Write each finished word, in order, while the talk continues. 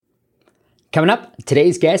Coming up,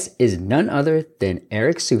 today's guest is none other than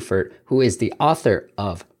Eric Seufert, who is the author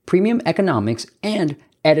of Premium Economics and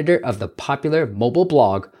editor of the popular mobile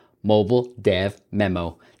blog, Mobile Dev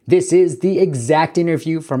Memo. This is the exact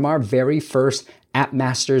interview from our very first App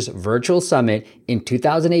Masters Virtual Summit in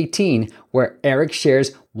 2018, where Eric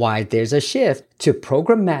shares why there's a shift to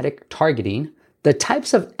programmatic targeting, the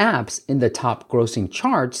types of apps in the top grossing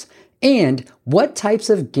charts, and what types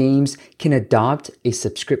of games can adopt a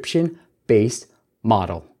subscription-based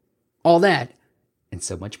model. All that and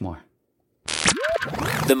so much more.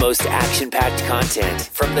 The most action-packed content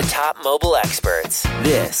from the top mobile experts.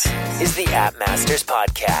 This is the App Masters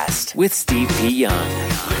Podcast with Steve P. Young.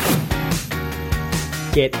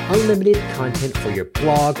 Get unlimited content for your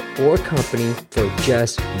blog or company for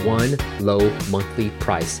just one low monthly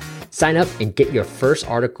price. Sign up and get your first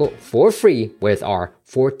article for free with our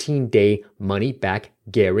 14-day money-back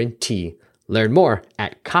guarantee. Learn more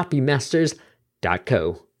at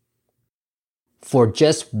copymasters.co. For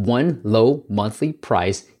just one low monthly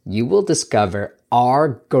price, you will discover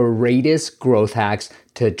our greatest growth hacks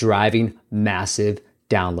to driving massive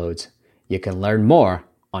downloads. You can learn more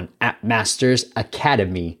on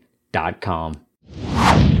appmastersacademy.com.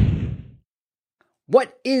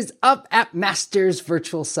 What is up, App Masters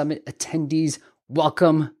Virtual Summit attendees?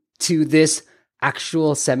 Welcome to this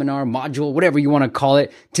actual seminar module, whatever you want to call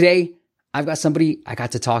it. Today, I've got somebody I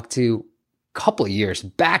got to talk to a couple of years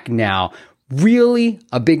back now. Really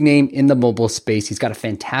a big name in the mobile space. He's got a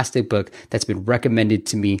fantastic book that's been recommended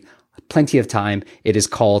to me plenty of time. It is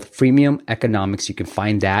called Premium Economics. You can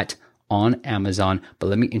find that on Amazon, but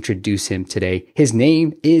let me introduce him today. His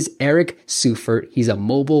name is Eric Seufert. He's a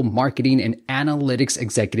mobile marketing and analytics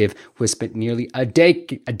executive who has spent nearly a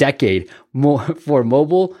decade for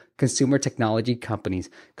mobile consumer technology companies,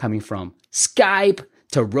 coming from Skype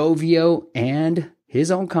to Rovio and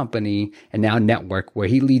his own company, and now Network, where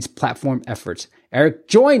he leads platform efforts. Eric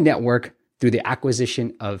joined Network through the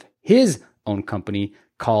acquisition of his own company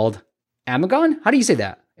called Amagon. How do you say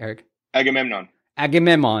that, Eric? Agamemnon,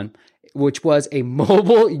 which was a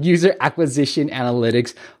mobile user acquisition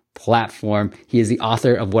analytics platform. He is the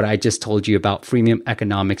author of what I just told you about, Premium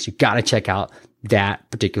Economics. You got to check out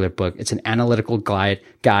that particular book. It's an analytical guide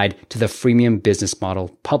to the freemium business model,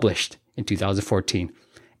 published in 2014.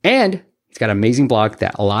 And he's got an amazing blog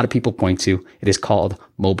that a lot of people point to. It is called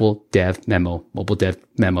Mobile Dev Memo,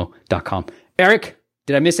 mobiledevmemo.com. Eric,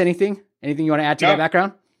 did I miss anything? Anything you want to add to that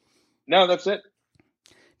background? No, that's it.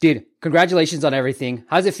 Dude, congratulations on everything.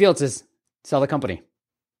 How does it feel to sell the company?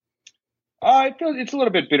 I feel it's a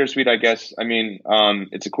little bit bittersweet, I guess. I mean,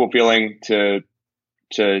 it's a cool feeling to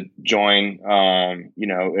join,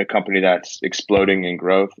 a company that's exploding in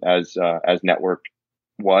growth as Network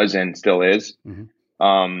was and still is,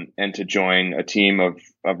 and to join a team of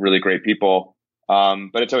really great people.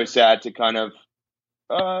 But it's always sad to kind of,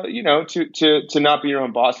 to not be your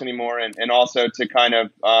own boss anymore, and also to kind of,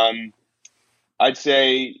 I'd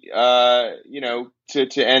say, to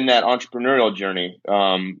end that entrepreneurial journey.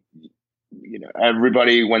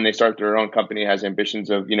 Everybody, when they start their own company, has ambitions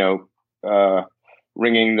of,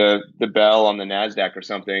 ringing the bell on the NASDAQ or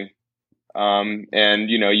something. And,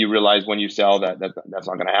 you realize when you sell that's not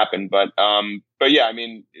going to happen. But yeah, I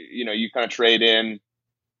mean, you kind of trade in,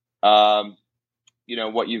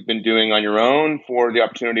 what you've been doing on your own for the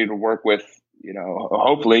opportunity to work with,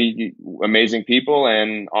 hopefully amazing people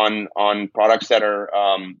and on products that are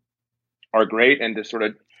great, and to sort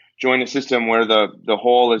of join a system where the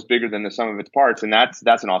whole is bigger than the sum of its parts. And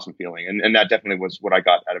that's an awesome feeling. And that definitely was what I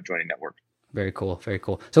got out of joining Network. Very cool. Very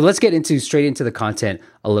cool. So let's get straight into the content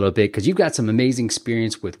a little bit, because you've got some amazing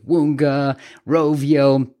experience with Woonga,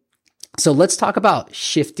 Rovio. So let's talk about the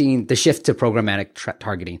shift to programmatic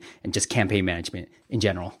targeting and just campaign management in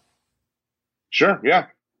general. Sure. Yeah.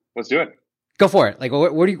 Let's do it. Go for it. Like,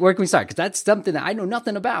 where can we start? Because that's something that I know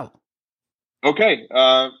nothing about. Okay.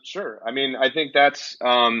 Sure. I mean, I think that's,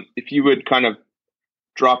 if you would kind of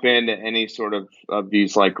drop into any sort of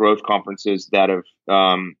these like growth conferences that have,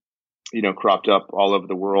 cropped up all over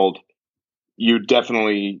the world, you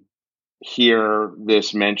definitely hear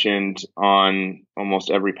this mentioned on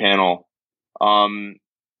almost every panel.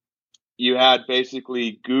 You had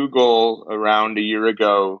basically Google around a year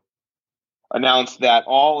ago announced that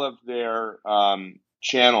all of their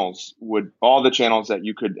channels all the channels that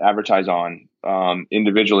you could advertise on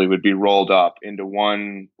individually would be rolled up into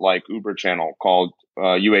one like Uber channel called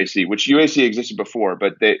UAC, which UAC existed before,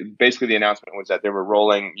 but basically the announcement was that they were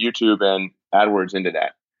rolling YouTube and AdWords into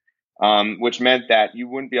that, which meant that you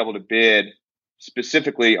wouldn't be able to bid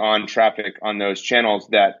specifically on traffic on those channels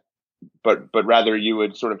but rather you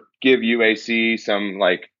would sort of give UAC some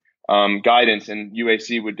like guidance, and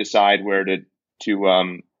UAC would decide where to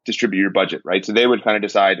distribute your budget, right? So they would kind of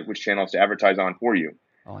decide which channels to advertise on for you,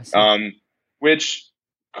 Oh, I see. which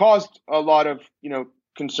caused a lot of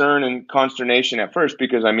concern and consternation at first,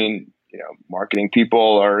 because I mean, marketing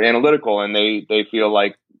people are analytical, and they feel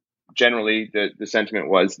like generally the sentiment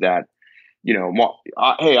was that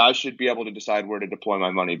hey, I should be able to decide where to deploy my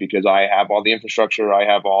money because I have all the infrastructure, I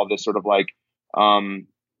have all this sort of like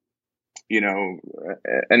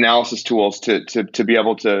analysis tools to be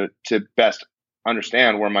able to best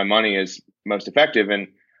understand where my money is most effective. And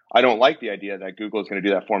I don't like the idea that Google is going to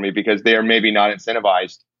do that for me, because they are maybe not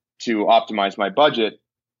incentivized to optimize my budget.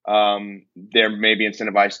 They're maybe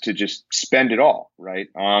incentivized to just spend it all, right?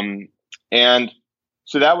 And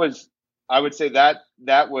so I would say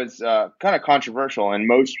that was kind of controversial,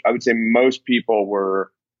 and I would say most people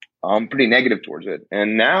were pretty negative towards it.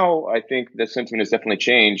 And now I think the sentiment has definitely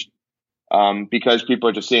changed, because people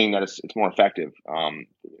are just seeing that it's more effective.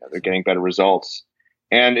 They're getting better results,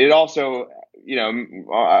 and it also,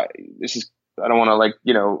 this is, I don't want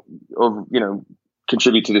to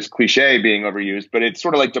contribute to this cliche being overused, but it's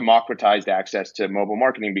sort of like democratized access to mobile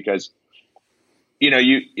marketing, because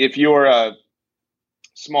if you're a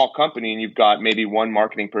small company and you've got maybe one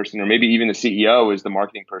marketing person, or maybe even the CEO is the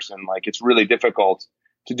marketing person, like it's really difficult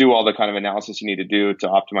to do all the kind of analysis you need to do to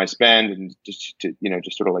optimize spend, and just to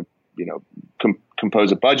just sort of like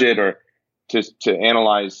compose a budget, or to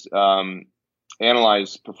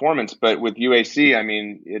analyze performance. But with UAC, I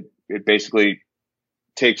mean, it basically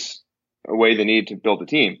takes away the need to build a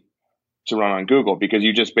team to run on Google, because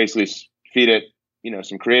you just basically feed it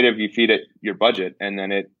some creative, you feed it your budget, and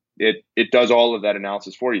then it does all of that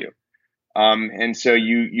analysis for you. And so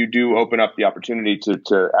you do open up the opportunity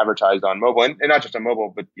to advertise on mobile, and not just on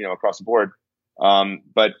mobile, but across the board.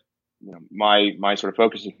 But my sort of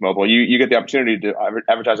focus is mobile. You get the opportunity to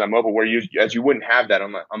advertise on mobile, where you wouldn't have that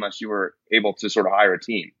unless you were able to sort of hire a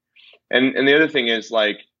team. And the other thing is,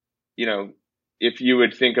 like, if you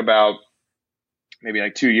would think about maybe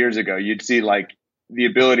like 2 years ago, you'd see like the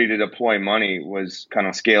ability to deploy money was kind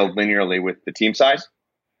of scaled linearly with the team size.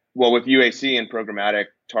 Well, with UAC and programmatic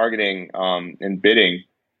targeting and bidding,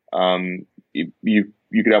 you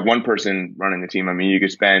could have one person running the team. I mean, you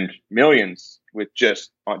could spend millions with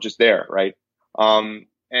just there, right? And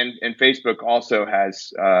Facebook also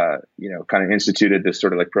has kind of instituted this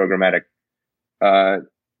sort of like programmatic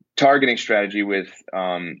targeting strategy with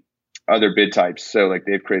other bid types. So like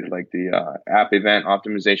they've created like the app event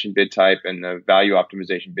optimization bid type and the value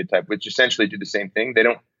optimization bid type, which essentially do the same thing.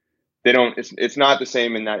 It's not the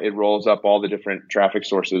same in that it rolls up all the different traffic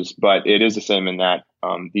sources, but it is the same in that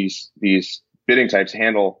these bidding types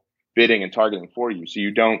handle bidding and targeting for you. So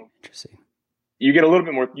you get a little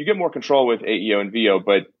bit more, you get more control with AEO and VO,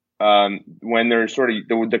 but when there's sort of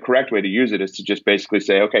the correct way to use it is to just basically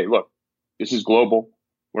say, okay, look, this is global.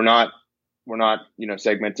 We're not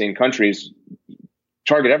segmenting countries.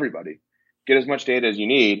 Target everybody. Get as much data as you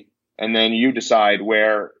need, and then you decide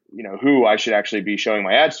where, who I should actually be showing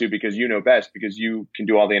my ads to, because you know best, because you can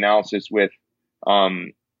do all the analysis with,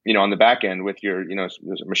 on the back end with your,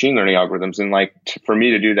 machine learning algorithms. And like, for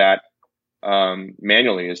me to do that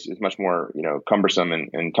manually is much more, cumbersome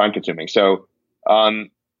and time consuming. So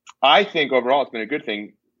I think overall it's been a good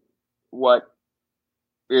thing. What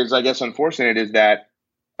is, I guess, unfortunate is that,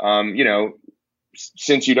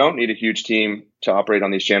 since you don't need a huge team to operate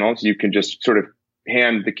on these channels, you can just sort of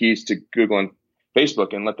hand the keys to Google and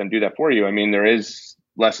Facebook and let them do that for you. I mean, there is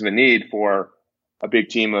less of a need for a big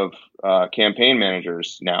team of campaign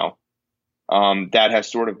managers now. That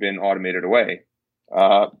has sort of been automated away.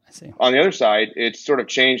 I see. On the other side, it's sort of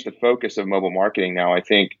changed the focus of mobile marketing now. I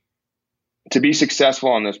think to be successful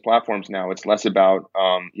on those platforms now, it's less about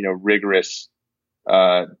rigorous,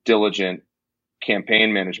 diligent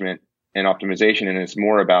campaign management and optimization, and it's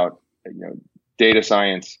more about data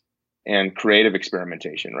science and creative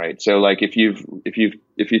experimentation, right? So like if you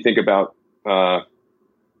think about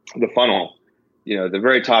the funnel, the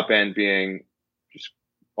very top end being just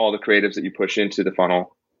all the creatives that you push into the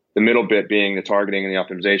funnel, the middle bit being the targeting and the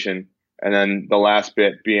optimization, and then the last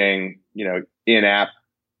bit being in-app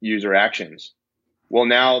user actions. Well,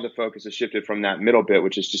 now the focus has shifted from that middle bit,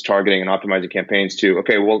 which is just targeting and optimizing campaigns, to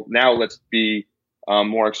okay, well now let's be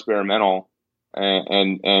more experimental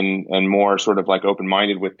and more sort of like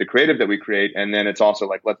open-minded with the creative that we create. And then it's also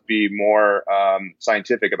like, let's be more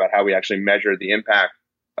scientific about how we actually measure the impact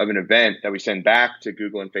of an event that we send back to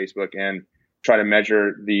Google and Facebook, and try to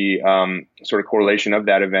measure the sort of correlation of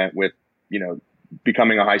that event with,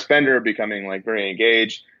 becoming a high spender, becoming like very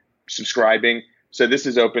engaged, subscribing. So this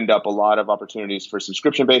has opened up a lot of opportunities for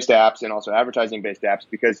subscription-based apps and also advertising-based apps,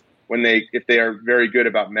 because if they are very good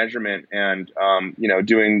about measurement and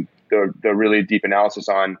doing the really deep analysis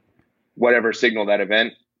on whatever signal that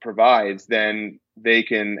event provides, then they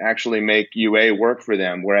can actually make UA work for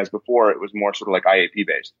them. Whereas before it was more sort of like IAP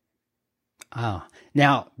based. Oh,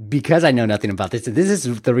 now, because I know nothing about this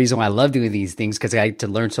is the reason why I love doing these things, because I get to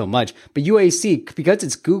learn so much. But UAC, because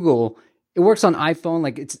it's Google, it works on iPhone,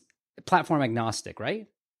 like it's platform agnostic, right?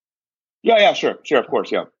 Yeah, sure, of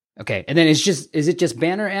course, yeah. Okay, and then is it just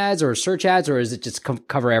banner ads or search ads, or is it just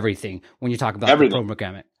cover everything when you talk about everything. The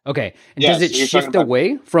programming? Okay, and does it shift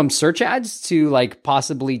away from search ads to like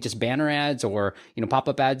possibly just banner ads or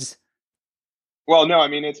pop-up ads? Well, no, I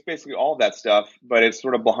mean, it's basically all that stuff, but it's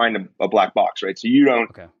sort of behind a black box, right? So you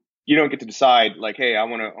don't get to decide like, hey, I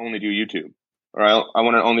want to only do YouTube, or I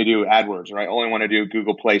want to only do AdWords, or I only want to do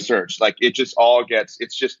Google Play search. Like it just all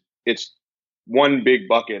it's one big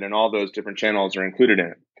bucket, and all those different channels are included in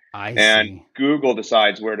it. I and see. Google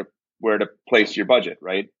decides where to place your budget,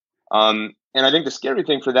 right? And I think the scary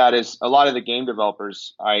thing for that is a lot of the game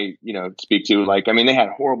developers I speak to, like, I mean, they had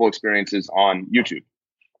horrible experiences on YouTube.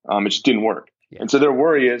 It just didn't work. Yeah. And so their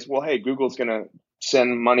worry is, well, hey, Google's going to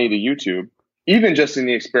send money to YouTube, even just in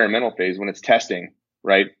the experimental phase when it's testing,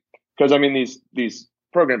 right? Because I mean, these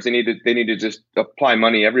programs, they need to just apply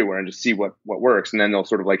money everywhere and just see what works, and then they'll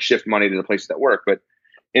sort of like shift money to the places that work. But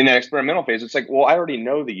in that experimental phase, it's like, well, I already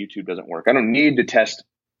know that YouTube doesn't work. I don't need to test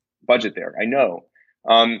budget there. I know.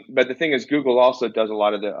 But the thing is, Google also does a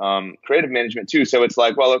lot of the creative management too. So it's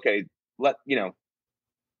like, well, okay,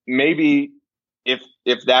 maybe if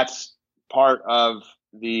that's part of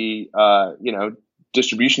the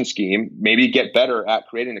distribution scheme, maybe get better at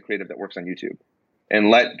creating the creative that works on YouTube, and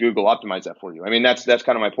let Google optimize that for you. I mean, that's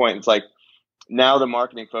kind of my point. It's like now the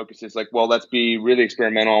marketing focus is like, well, let's be really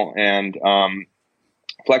experimental and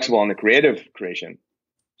flexible on the creative creation.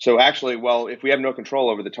 So actually, well, if we have no control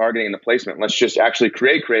over the targeting and the placement, let's just actually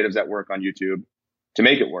create creatives that work on YouTube to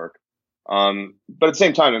make it work. But at the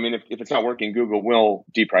same time, I mean, if it's not working, Google will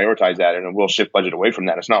deprioritize that and it will shift budget away from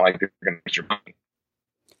that. It's not like they're going to miss your money.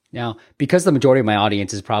 Now, because the majority of my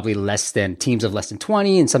audience is probably teams of less than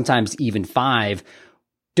 20 and sometimes even 5,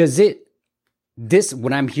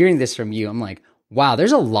 when I'm hearing this from you, I'm like, wow,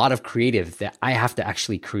 there's a lot of creative that I have to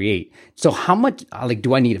actually create. So how much,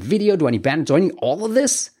 do I need a video? Do I need banners? Do I need all of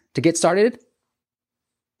this to get started?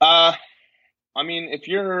 I mean, if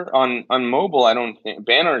you're on mobile, I don't think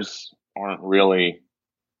banners aren't really,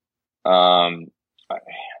 I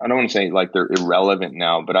don't want to say like they're irrelevant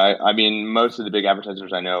now, but I mean, most of the big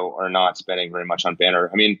advertisers I know are not spending very much on banner.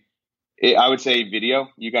 I mean, I would say video,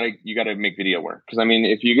 you gotta make video work. Cause I mean,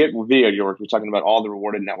 if you get video to work, you're talking about all the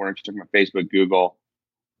rewarded networks, you're talking about Facebook, Google,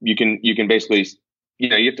 you can basically,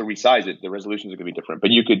 you have to resize it. The resolutions are going to be different,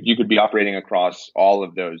 but you could be operating across all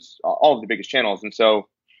of the biggest channels. And so,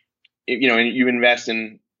 and you invest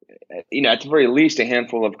in, at the very least a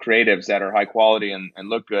handful of creatives that are high quality and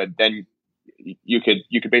look good, then you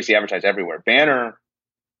could basically advertise everywhere. Banner,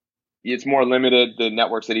 it's more limited. The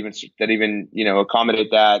networks that even accommodate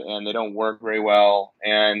that, and they don't work very well.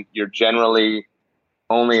 And you're generally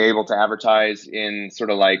only able to advertise in sort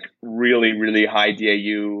of like really, really high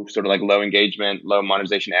DAU, sort of like low engagement, low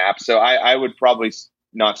monetization apps. So I would probably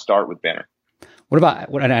not start with banner.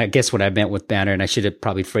 And I guess what I meant with banner, and I should have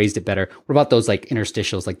probably phrased it better. What about those like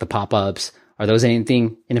interstitials, like the pop-ups? Are those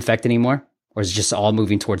anything in effect anymore? Or is it just all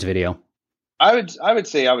moving towards video? I would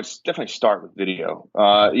say I would definitely start with video.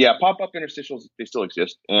 Pop-up interstitials, they still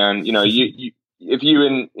exist. And, if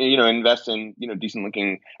you invest in, decent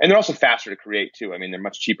looking, and they're also faster to create too. I mean, they're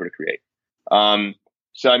much cheaper to create.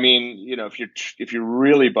 So, I mean, if you're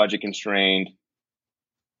really budget constrained,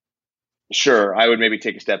 sure, I would maybe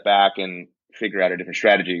take a step back and figure out a different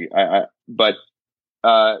strategy. But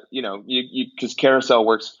because carousel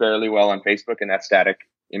works fairly well on Facebook, and that's static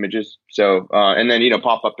images. So, and then,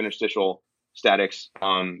 pop-up interstitial statics,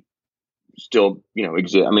 still,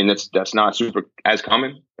 exist. I mean, that's not super as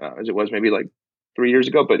common as it was maybe like 3 years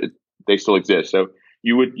ago, but they still exist. So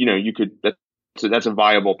that's a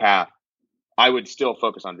viable path. I would still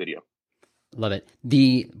focus on video. Love it.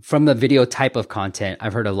 From the video type of content,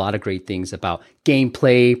 I've heard a lot of great things about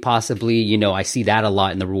gameplay, possibly. I see that a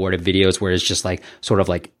lot in the rewarded videos where it's just like, sort of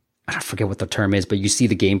like, I forget what the term is, but you see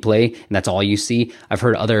the gameplay and that's all you see. I've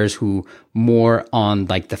heard others who more on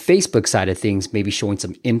like the Facebook side of things, maybe showing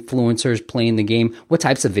some influencers playing the game. What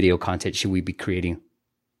types of video content should we be creating?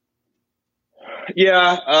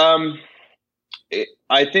 Yeah.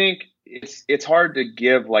 I think it's hard to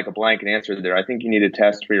give like a blanket answer there. I think you need to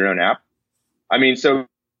test for your own app. I mean, so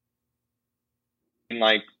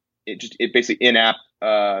like it basically in-app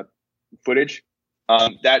footage.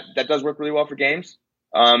 That does work really well for games.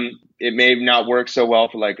 It may not work so well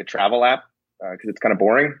for like a travel app because it's kind of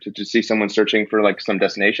boring to just see someone searching for like some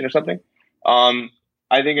destination or something.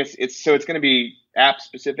 I think it's going to be app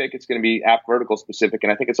specific. It's going to be app vertical specific,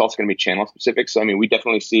 and I think it's also going to be channel specific. So I mean, we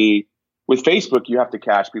definitely see with Facebook, you have to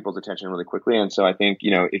catch people's attention really quickly, and so I think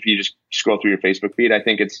if you just scroll through your Facebook feed, I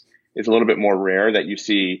think it's a little bit more rare that you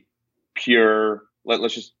see pure.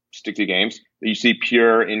 Let's just stick to games. That you see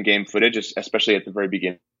pure in-game footage, especially at the very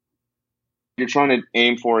beginning. You're trying to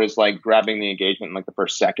aim for is like grabbing the engagement in like the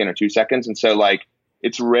first second or 2 seconds. And so like,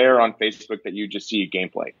 it's rare on Facebook that you just see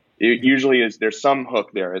gameplay. It usually is, there's some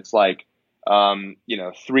hook there. It's like,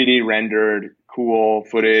 3D rendered cool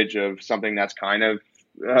footage of something that's kind of,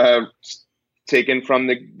 taken from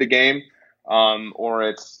the game. Or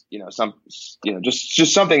it's,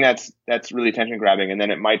 just something that's really attention grabbing. And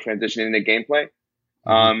then it might transition into gameplay.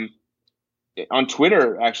 On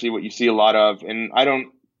Twitter, actually, what you see a lot of, and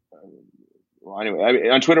on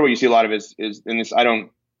Twitter, what you see a lot of is in this.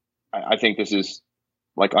 I think this is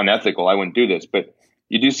like unethical. I wouldn't do this, but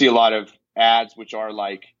you do see a lot of ads which are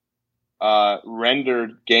like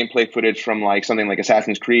rendered gameplay footage from like something like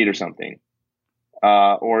Assassin's Creed or something,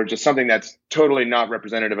 or just something that's totally not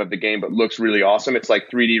representative of the game but looks really awesome. It's like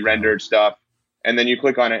 3D rendered stuff, and then you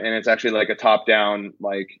click on it and it's actually like a top-down,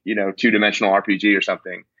 like 2-dimensional RPG or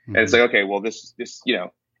something. And it's like, okay, well, this,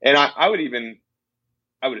 and I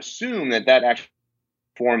would assume that actually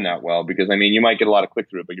formed that well, because I mean, you might get a lot of click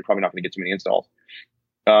through, but you're probably not going to get too many installs.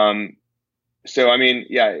 So I mean,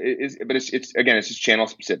 yeah, but it's just channel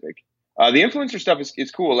specific. The influencer stuff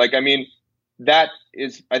is cool. Like, I mean, that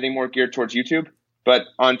is, I think, more geared towards YouTube, but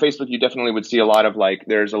on Facebook, you definitely would see a lot of like,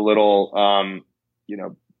 there's a little,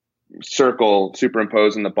 circle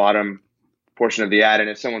superimposed in the bottom portion of the ad, and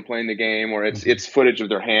it's someone playing the game, or it's footage of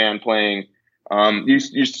their hand playing. You're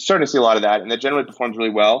starting to see a lot of that, and that generally performs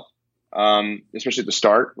really well, especially at the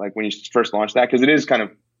start, like when you first launch that, because it is kind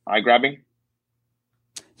of eye-grabbing.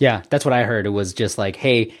 Yeah, that's what I heard. It was just like,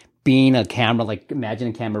 hey, being a camera, like imagine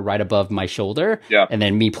a camera right above my shoulder, and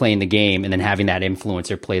then me playing the game, and then having that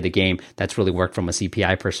influencer play the game. That's really worked from a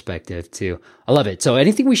CPI perspective too. I love it. So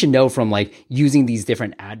anything we should know from like using these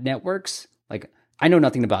different ad networks? Like, I know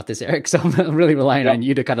nothing about this, Eric, so I'm really relying on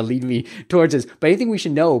you to kind of lead me towards this. But anything we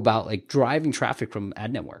should know about like driving traffic from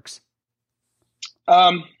ad networks?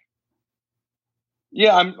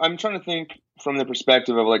 Yeah, I'm trying to think from the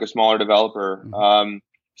perspective of like a smaller developer.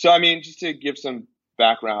 So I mean, just to give some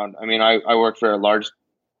background, I mean, I work for a large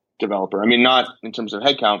developer. I mean, not in terms of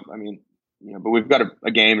headcount. I mean, but we've got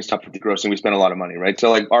a game, it's top 50 gross, and we spend a lot of money, right?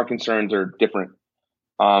 So like our concerns are different.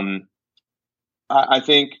 I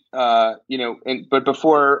think, but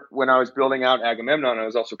before, when I was building out Agamemnon, I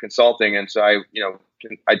was also consulting. And so I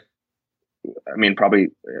probably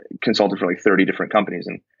consulted for like 30 different companies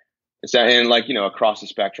and like, across the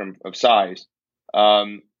spectrum of size.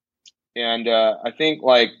 I think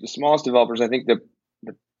like the smallest developers, I think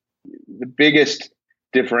the biggest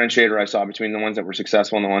differentiator I saw between the ones that were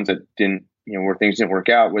successful and the ones that didn't, where things didn't work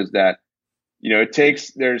out, was that,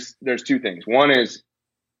 there's two things. One is,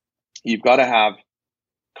 you've got to have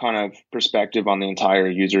kind of perspective on the entire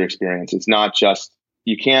user experience. It's not just,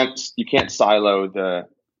 you can't silo the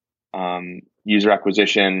user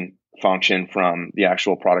acquisition function from the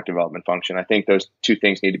actual product development function. I think those two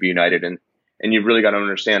things need to be united, and you've really got to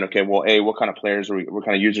understand, okay, well, A, what kind of what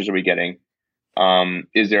kind of users are we getting?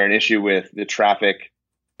 Is there an issue with the traffic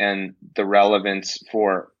and the relevance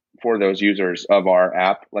for those users of our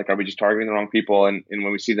app? Like, are we just targeting the wrong people? And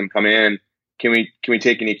when we see them come in, can we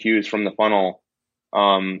take any cues from the funnel,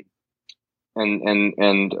 and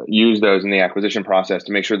use those in the acquisition process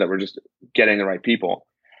to make sure that we're just getting the right people,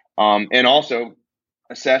 and also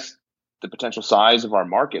assess the potential size of our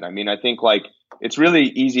market. I mean, I think like it's really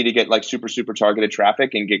easy to get like super targeted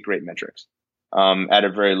traffic and get great metrics at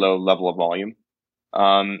a very low level of volume.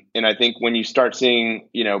 And I think when you start seeing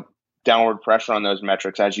downward pressure on those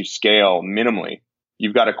metrics as you scale minimally,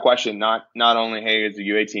 you've got to question not only, hey, is the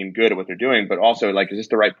UA team good at what they're doing, but also like, is this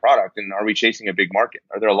the right product? And are we chasing a big market?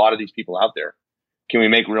 Are there a lot of these people out there? Can we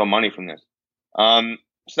make real money from this?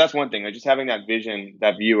 So that's one thing, like just having that vision,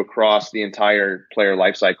 that view across the entire player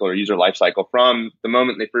lifecycle or user lifecycle, from the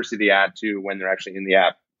moment they first see the ad to when they're actually in the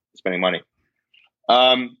app spending money.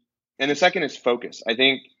 And the second is focus. I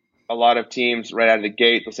think a lot of teams right out of the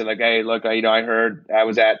gate, they'll say like, hey, look, I heard I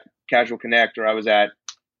was at Casual Connect, or I was at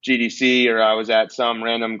GDC, or I was at some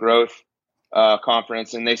random growth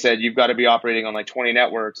conference, and they said you've got to be operating on like 20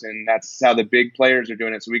 networks, and that's how the big players are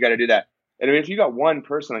doing it. So we got to do that. And I mean, if you got one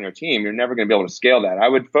person on your team, you're never going to be able to scale that. I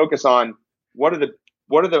would focus on what are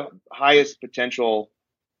what are the highest potential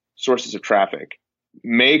sources of traffic,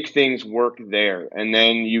 make things work there. And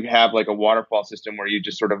then you have like a waterfall system where you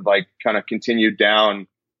just sort of like kind of continue down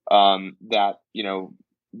that, you know,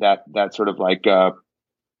 that sort of like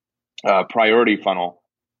priority funnel,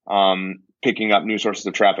 picking up new sources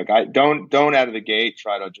of traffic. I don't out of the gate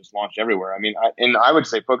try to just launch everywhere. I mean, I would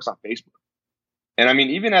say focus on Facebook. And I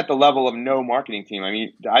mean, even at the level of no marketing team, I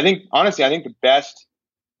mean, I think the best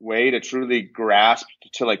way to truly grasp,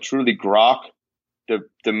 to like truly grok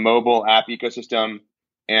the mobile app ecosystem,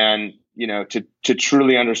 and, you know, to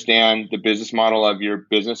truly understand the business model of your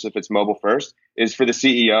business, if it's mobile first, is for the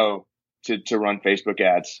CEO to run Facebook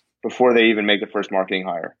ads before they even make the first marketing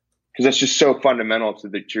hire. Because that's just so fundamental to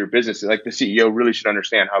your business. Like, the CEO really should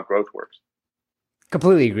understand how growth works.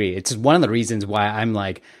 Completely agree. It's one of the reasons why I'm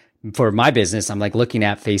like, for my business, I'm like looking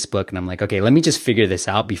at Facebook and I'm like, okay, let me just figure this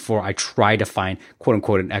out before I try to find quote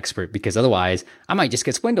unquote an expert, because otherwise I might just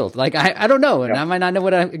get swindled. Like, I don't know. And I might not know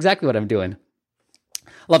exactly what I'm doing.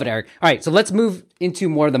 Love it, Eric. All right. So let's move into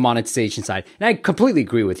more of the monetization side. And I completely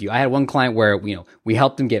agree with you. I had one client where, you know, we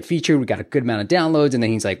helped him get featured. We got a good amount of downloads. And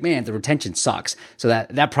then he's like, man, the retention sucks. So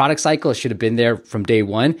that product cycle should have been there from day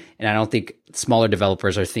one. And I don't think smaller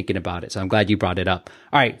developers are thinking about it. So I'm glad you brought it up.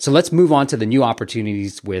 All right. So let's move on to the new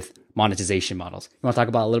opportunities with monetization models. You want to talk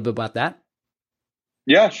about a little bit about that?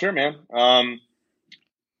 Yeah, sure, man.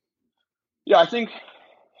 Yeah, I think,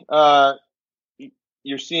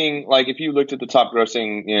 you're seeing, like, if you looked at the top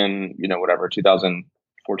grossing in, you know, whatever,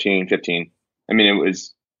 2014, 15, I mean, it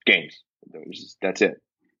was games. That's it.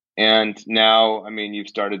 And now, I mean, you've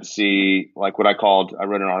started to see, like, what I wrote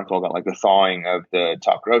an article about, like, the thawing of the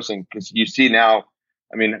top grossing, because you see now,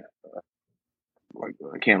 I mean,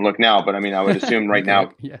 I can't look now, but I mean, I would assume right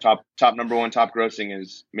now, yeah, top number one top grossing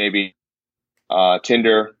is maybe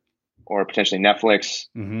Tinder or potentially Netflix.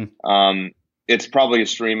 Mm-hmm. It's probably a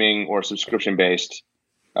streaming or subscription based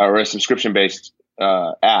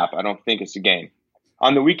app. I don't think it's a game.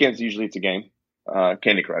 On the weekends, usually it's a game,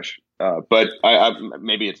 Candy Crush. But I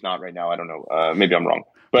maybe it's not right now. I don't know. Maybe I'm wrong.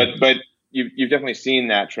 But you've definitely seen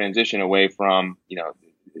that transition away from, you know,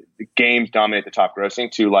 the games dominate the top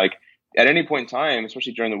grossing to, like, at any point in time,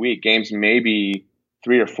 especially during the week, games may be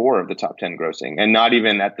 3 or 4 of the top 10 grossing, and not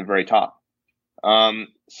even at the very top.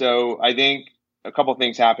 So I think a couple of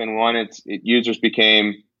things happened. One, users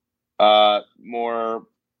became more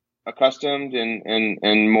accustomed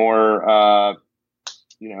and more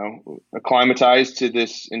you know, acclimatized to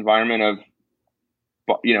this environment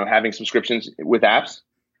of, you know, having subscriptions with apps.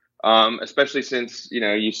 Especially since, you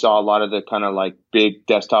know, you saw a lot of the kind of like big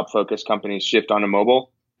desktop focused companies shift onto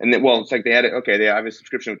mobile. And then, well, it's like they have a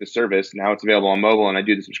subscription with the service. Now it's available on mobile, and I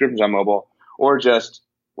do the subscriptions on mobile. Or just,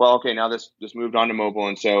 well, okay, now this moved on to mobile.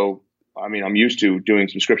 And so, I mean, I'm used to doing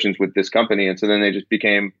subscriptions with this company. And so then they just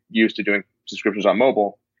became used to doing subscriptions on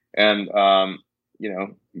mobile, and, you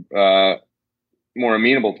know, more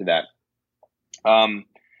amenable to that. And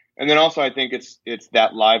then also, I think it's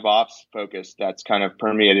that live ops focus that's kind of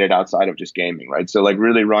permeated outside of just gaming, right? So, like,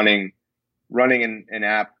 really running an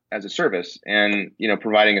app as a service, and, you know,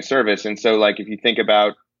 providing a service. And so, like, if you think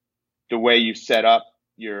about the way you set up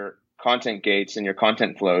your content gates and your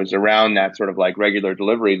content flows around that sort of like regular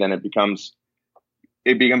delivery, then it becomes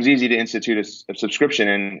easy to institute a subscription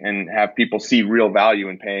and have people see real value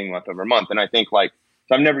in paying month over month. And I think, like,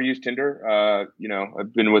 so I've never used Tinder. You know,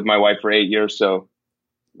 I've been with my wife for 8 years, so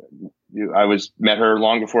I met her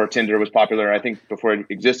long before Tinder was popular, I think before it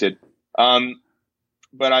existed.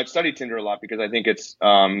 But I've studied Tinder a lot because I think it's,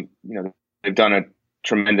 you know,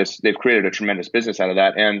 they've created a tremendous business out of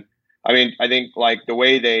that. And I mean, I think, like, the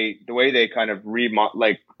way they kind of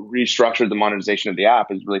restructured the monetization of the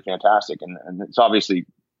app is really fantastic. And it's obviously,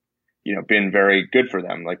 you know, been very good for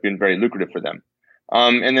them, like, been very lucrative for them.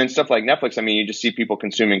 And then stuff like Netflix, I mean, you just see people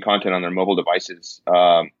consuming content on their mobile devices,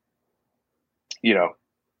 you know,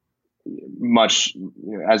 much, you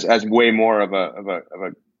know, as way more of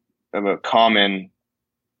a common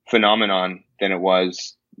phenomenon than it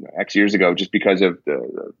was X years ago, just because of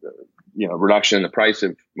the you know, reduction in the price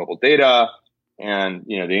of mobile data, and,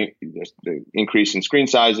 you know, the increase in screen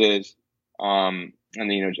sizes, and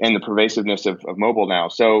the pervasiveness of mobile now.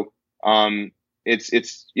 So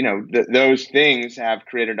it's you know, those things have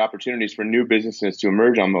created opportunities for new businesses to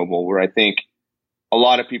emerge on mobile, where I think a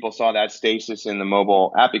lot of people saw that stasis in the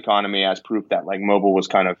mobile app economy as proof that, like, mobile was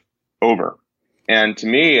kind of over. And to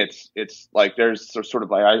me, it's like there's sort of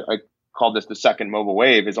like, I call this the second mobile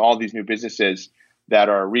wave, is all these new businesses that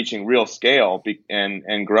are reaching real scale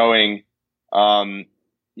and growing,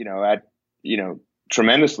 you know,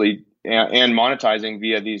 tremendously, and monetizing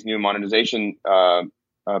via these new monetization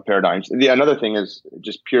paradigms. Another thing is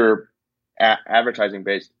just pure advertising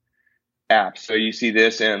based apps. So you see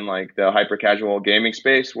this in like the hyper casual gaming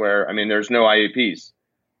space where, I mean, there's no IAPs.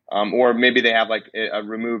 Or maybe they have like a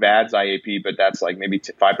remove ads IAP, but that's like maybe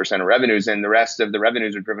 5% of revenues, and the rest of the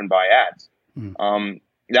revenues are driven by ads.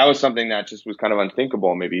 That was something that just was kind of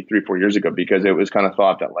unthinkable maybe 3-4 years ago, because it was kind of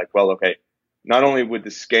thought that like, well, okay, not only would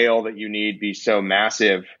the scale that you need be so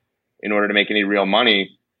massive in order to make any real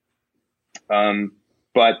money,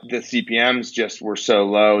 but the CPMs just were so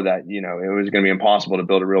low that, you know, it was going to be impossible to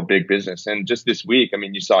build a real big business. And just this week, I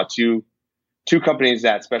mean, you saw two companies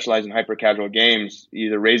that specialize in hyper casual games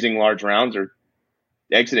either raising large rounds or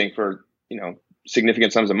exiting for, you know,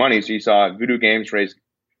 significant sums of money. So you saw Voodoo Games raise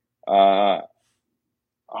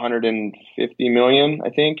 150 million, I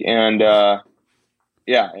think, and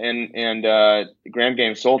Gram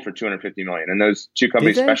Games sold for 250 million, and those two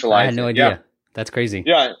companies specialize. I had no idea. That's crazy.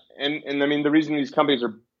 Yeah, and I mean, the reason these companies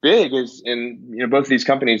are big is, both of these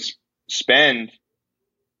companies spend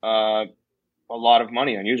a lot of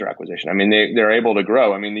money on user acquisition. I mean, they're able to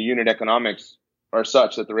grow. I mean, the unit economics are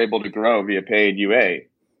such that they're able to grow via paid UA.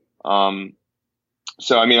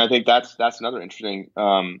 So I mean, I think that's another interesting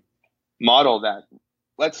model that,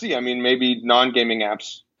 let's see. I mean, maybe non-gaming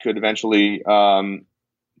apps could eventually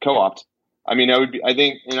co-opt. I mean, I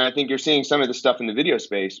think you're seeing some of the stuff in the video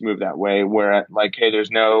space move that way, where like, hey, there's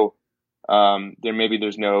no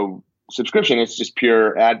subscription. It's just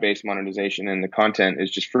pure ad-based monetization, and the content is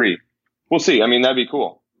just free. We'll see. I mean, that'd be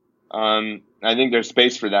cool. I think there's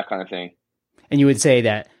space for that kind of thing. And you would say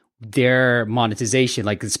that their monetization,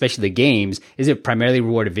 like especially the games, is it primarily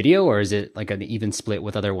rewarded video, or is it like an even split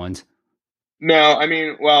with other ones? No, I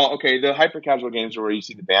mean, well, okay, the hyper casual games are where you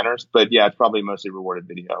see the banners, but yeah, it's probably mostly rewarded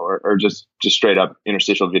video or just straight up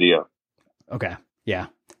interstitial video. Okay. Yeah.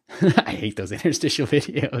 I hate those interstitial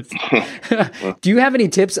videos. Do you have any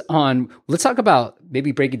tips on, let's talk about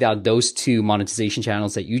maybe breaking down those two monetization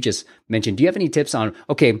channels that you just mentioned. Do you have any tips on,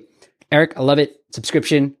 okay, Eric, I love it.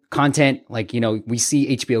 Subscription, content, like, we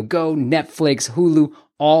see HBO Go, Netflix, Hulu,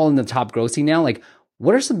 all in the top grossing now. Like,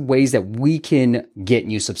 what are some ways that we can get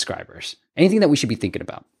new subscribers? Anything that we should be thinking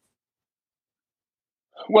about?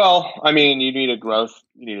 Well, I mean, you need a growth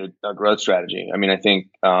strategy. I mean, I think,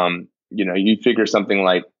 you figure something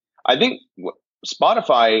like, I think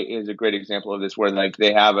Spotify is a great example of this, where like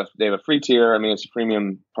they have a free tier. I mean, it's a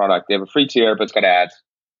premium product. They have a free tier, but it's got ads,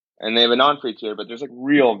 and they have a non-free tier, but there's like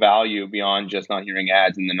real value beyond just not hearing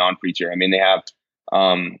ads in the non-free tier. I mean, they have,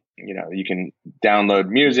 you can download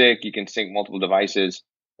music, you can sync multiple devices.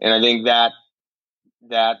 And I think that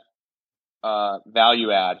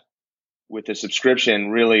value add with the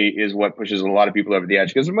subscription really is what pushes a lot of people over the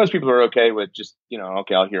edge, because most people are okay with just,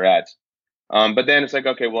 okay, I'll hear ads. But then it's like,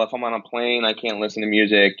 okay, well, if I'm on a plane, I can't listen to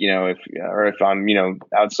music, if I'm,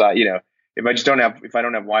 outside, if I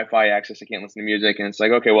don't have Wi-Fi access, I can't listen to music. And it's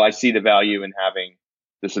like, okay, well, I see the value in having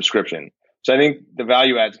the subscription. So I think the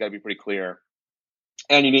value add's got to be pretty clear.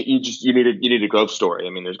 And you need a growth story. I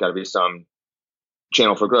mean, there's got to be some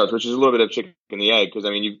channel for growth, which is a little bit of chicken and the egg. Because I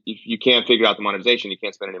mean, if you can't figure out the monetization, you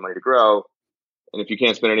can't spend any money to grow. And if you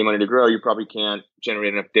can't spend any money to grow, you probably can't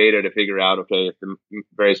generate enough data to figure out, okay, if the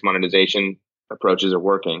various monetization approaches are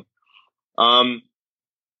working.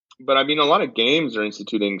 But I mean, a lot of games are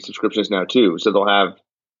instituting subscriptions now too. So they'll have,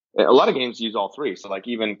 a lot of games use all three. So like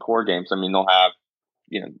even core games, I mean, they'll have,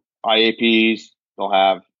 IAPs, they'll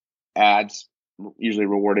have ads, usually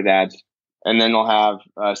rewarded ads. And then they'll have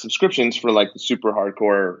subscriptions for like the super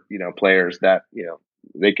hardcore, players that,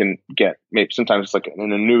 they can get, maybe sometimes it's like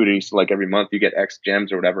an annuity. So like every month you get X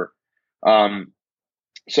gems or whatever.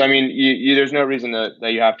 So, I mean, there's no reason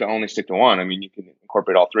that you have to only stick to one. I mean, you can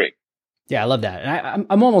incorporate all three. Yeah, I love that. And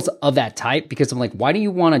I'm almost of that type, because I'm like, why do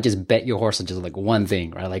you want to just bet your horse on just like one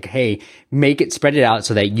thing, right? Like, hey, spread it out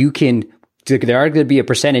so that you can, there are going to be a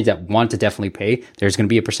percentage that want to definitely pay. There's going to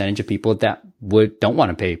be a percentage of people that don't want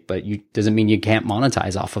to pay, but doesn't mean you can't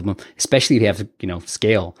monetize off of them, especially if you have,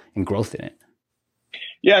 scale and growth in it.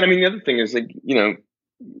 Yeah. And I mean, the other thing is like,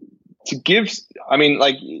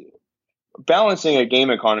 balancing a game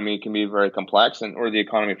economy can be very complex, or the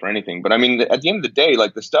economy for anything. But I mean, at the end of the day,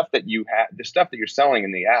 like the stuff that you're selling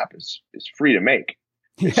in the app is free to make.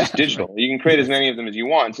 It's just digital. Right. You can create as many of them as you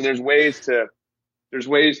want. So there's ways to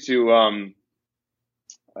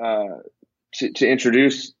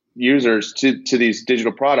introduce users to these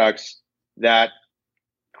digital products that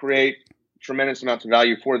create tremendous amounts of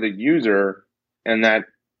value for the user, and that,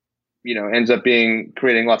 ends up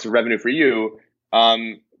creating lots of revenue for you,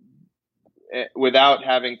 without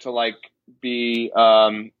having to like be,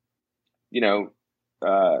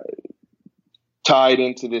 tied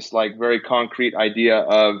into this like very concrete idea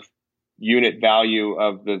of unit value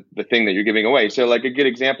of the thing that you're giving away. So like a good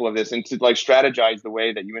example of this, and to like strategize the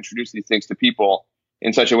way that you introduce these things to people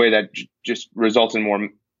in such a way that just results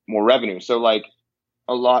in more revenue. So like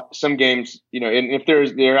some games, and if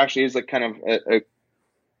there actually is like kind of a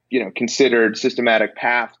considered systematic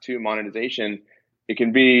path to monetization, it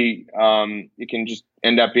can just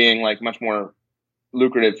end up being like much more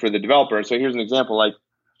lucrative for the developer. So here's an example, like,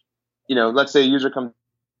 let's say a user comes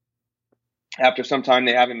after some time,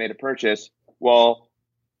 they haven't made a purchase. Well,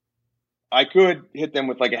 I could hit them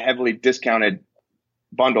with like a heavily discounted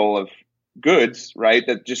bundle of goods, right?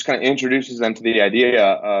 That just kind of introduces them to the idea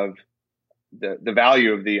of the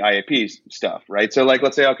value of the IAP stuff, right? So like,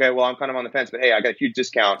 let's say, okay, well, I'm kind of on the fence, but hey, I got a huge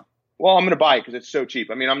discount. Well, I'm going to buy it because it's so cheap.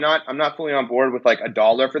 I mean, I'm not fully on board with like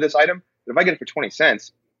 $1 for this item, but if I get it for 20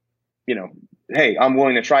 cents, hey, I'm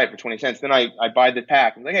willing to try it for 20 cents. Then I buy the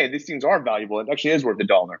pack. I'm like, hey, these things are valuable. It actually is worth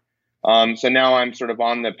 $1. So now I'm sort of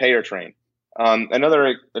on the payer train.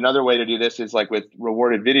 Another way to do this is like with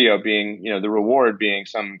rewarded video being, the reward being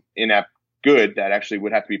some in-app good that actually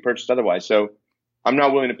would have to be purchased otherwise. So I'm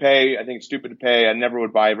not willing to pay. I think it's stupid to pay. I never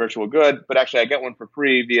would buy a virtual good, but actually I get one for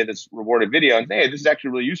free via this rewarded video and say, hey, this is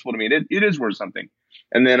actually really useful to me. It is worth something.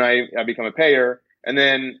 And then I become a payer. And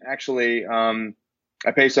then actually,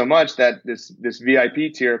 I pay so much that this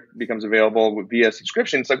VIP tier becomes available via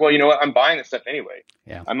subscription. It's like, well, you know what? I'm buying this stuff anyway.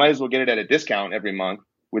 Yeah. I might as well get it at a discount every month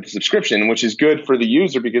with the subscription, which is good for the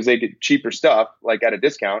user because they get cheaper stuff like at a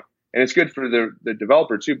discount. And it's good for the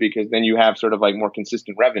developer too, because then you have sort of like more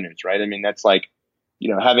consistent revenues, right? I mean, that's like,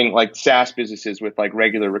 having like SaaS businesses with like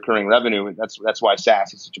regular recurring revenue. That's why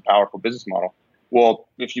SaaS is such a powerful business model. Well,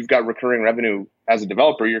 if you've got recurring revenue as a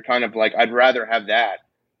developer, you're kind of like, I'd rather have that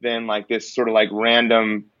than like this sort of like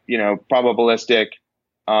random, probabilistic,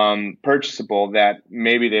 purchasable that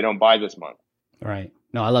maybe they don't buy this month. Right.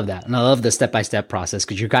 No, I love that. And I love the step-by-step process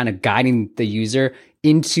because you're kind of guiding the user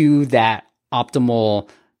into that optimal,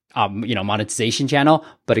 monetization channel.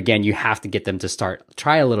 But again, you have to get them to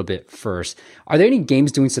try a little bit first. Are there any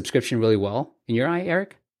games doing subscription really well in your eye,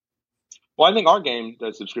 Eric? Well, I think our game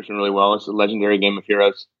does subscription really well. It's a legendary Game of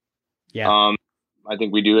Heroes. Yeah. I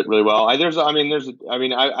think we do it really well. I think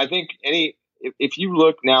if you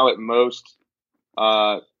look now at most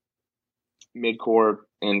mid-core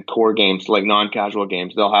and core games, like non-casual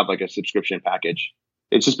games, they'll have like a subscription package.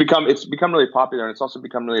 It's become really popular, and it's also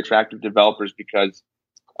become really attractive to developers because,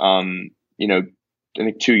 I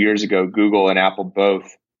think 2 years ago, Google and Apple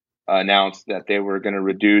both announced that they were going to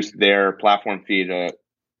reduce their platform fee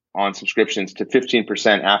on subscriptions to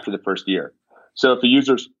 15% after the first year. So if a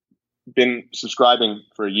user's been subscribing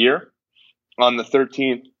for a year, on the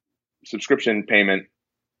 13th subscription payment,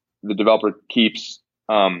 the developer keeps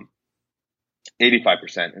 85%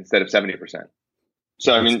 instead of 70%.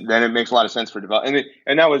 So I mean, then it makes a lot of sense for developers.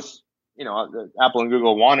 And that was, Apple and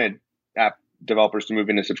Google wanted app developers to move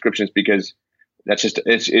into subscriptions because that's just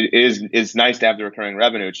it's nice to have the recurring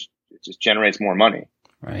revenue. It just generates more money.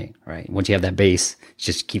 Right. Once you have that base,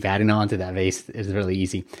 just keep adding on to that base. It's really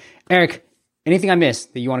easy. Eric, anything I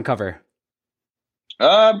missed that you want to cover?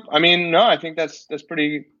 No, I think that's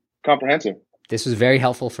pretty comprehensive. This was very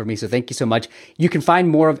helpful for me, so thank you so much. You can find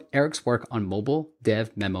more of Eric's work on Mobile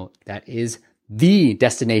Dev Memo. That is the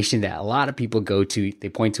destination that a lot of people go to. They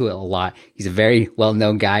point to it a lot. He's a very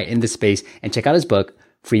well-known guy in the space. And check out his book,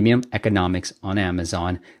 Freemium Economics, on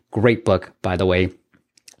Amazon. Great book, by the way.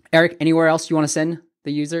 Eric, anywhere else you want to send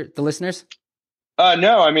the listeners?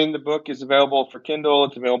 No, the book is available for Kindle.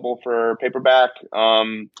 It's available for paperback.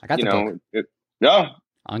 I got the book. No.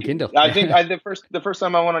 On Kindle. I think the first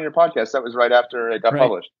time I went on your podcast, that was right after it got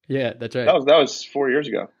published. Yeah, that's right. That was 4 years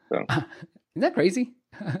ago. So. Isn't that crazy?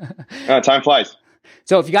 Time flies.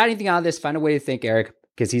 So if you got anything out of this, find a way to thank Eric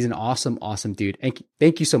because he's an awesome, awesome dude.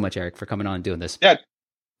 Thank you so much, Eric, for coming on and doing this. Yeah.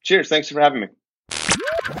 Cheers. Thanks for having me.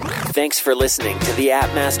 Thanks for listening to the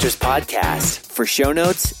App Masters podcast. For show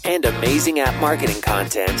notes and amazing app marketing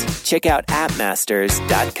content, check out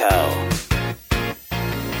appmasters.co.